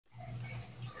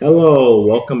Hello,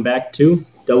 welcome back to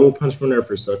Double Punch for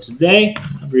Nerfers. So today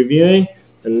I'm reviewing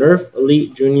the Nerf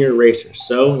Elite Junior Racer.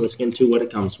 So let's get into what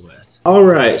it comes with.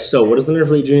 Alright, so what does the Nerf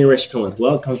Elite Junior Racer come with?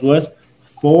 Well, it comes with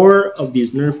 4 of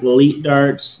these Nerf Elite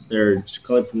darts. They're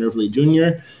colored from Nerf Elite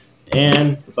Junior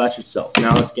and the blaster itself.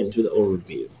 Now let's get into the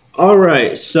overview.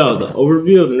 Alright, so the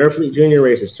overview of the Nerf Elite Junior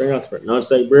Racer. Starting off with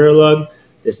non-sight barrel lug.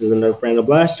 This is a Nerf brand of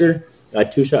blaster. Got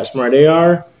 2-shot smart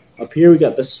AR. Up here we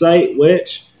got the sight,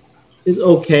 which is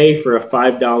okay for a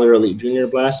 $5 Elite Junior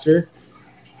blaster.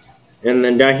 And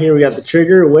then down here we got the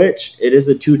trigger, which it is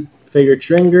a two-finger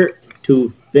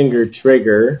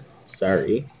trigger.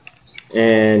 Sorry.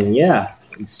 And yeah,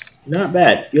 it's not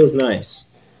bad. It feels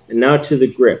nice. And now to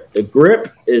the grip. The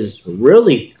grip is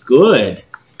really good.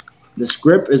 This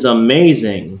grip is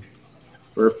amazing.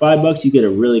 For $5, you get a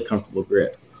really comfortable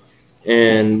grip.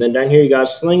 And then down here you got a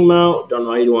sling mount. Don't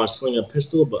know how you want to sling a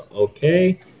pistol, but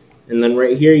okay. And then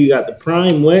right here you got the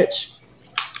prime, which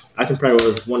I can prime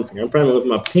with one finger. I'm priming with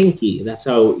my pinky. That's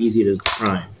how easy it is to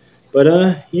prime. But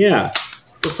yeah,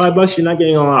 for $5 you're not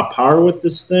getting a lot of power with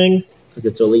this thing because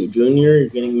it's Elite Junior. You're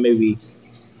getting maybe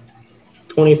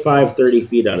 25, 30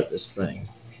 feet out of this thing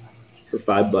for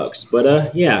 $5.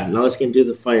 But yeah, now let's get into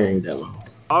the firing demo.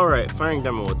 All right, firing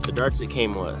demo with the darts it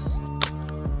came with.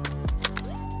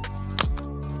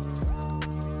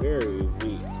 Very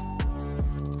weak.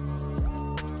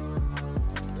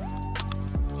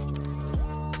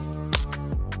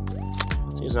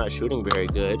 He's not shooting very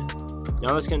good.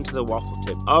 Now let's get into the waffle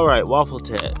tip. Alright, waffle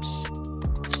tips.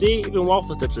 See, even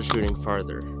waffle tips are shooting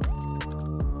farther.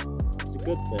 It's a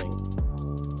good thing.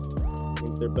 It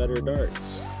means they're better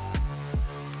darts.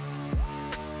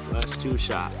 Last 2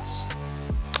 shots.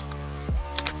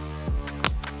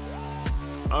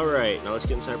 Alright, now let's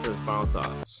get inside for the final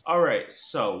thoughts. Alright,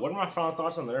 so what are my final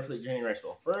thoughts on the Nerf Elite Junior Racer?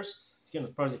 Well, first, let's get into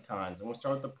the pros and cons. I'm going to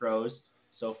start with the pros.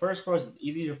 So first pro is it's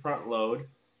easy to front load.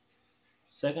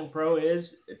 Second pro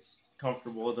is it's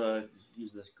comfortable to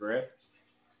use this grip.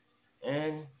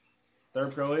 And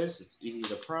third pro is it's easy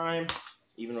to prime,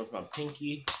 even with my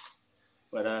pinky.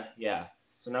 But yeah,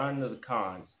 so now into the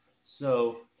cons.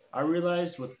 So I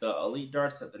realized with the Elite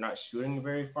darts that they're not shooting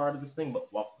very far to this thing,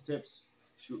 but waffle tips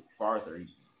shoot farther,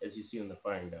 as you see in the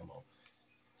firing demo.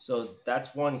 So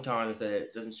that's one con, is that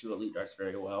it doesn't shoot Elite darts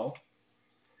very well.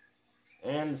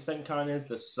 And the second con is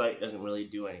the sight doesn't really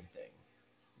do anything.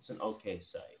 It's an okay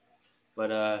sight.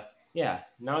 But yeah,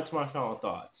 now to my final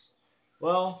thoughts.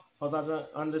 Well, final thoughts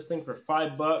on this thing for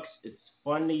 $5. It's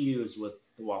fun to use with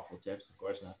the waffle tips, of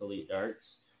course, not the Elite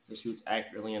darts. It shoots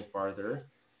accurately and farther.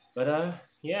 But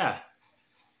yeah.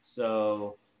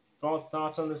 So final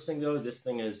thoughts on this thing though, this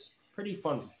thing is pretty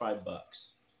fun for $5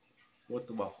 with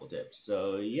the waffle tips.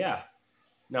 So yeah.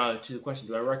 Now to the question,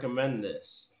 do I recommend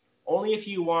this? Only if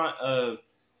you want a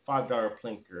 $5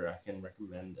 Plinker, I can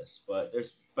recommend this, but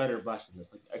there's better blasters than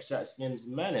this. Like X-Shot Skins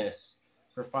Menace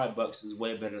for $5 is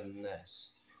way better than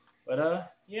this.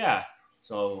 But yeah.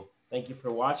 So thank you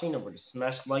for watching. Don't forget to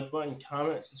smash the like button,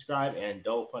 comment, subscribe, and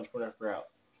Double Punch for out.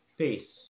 Peace.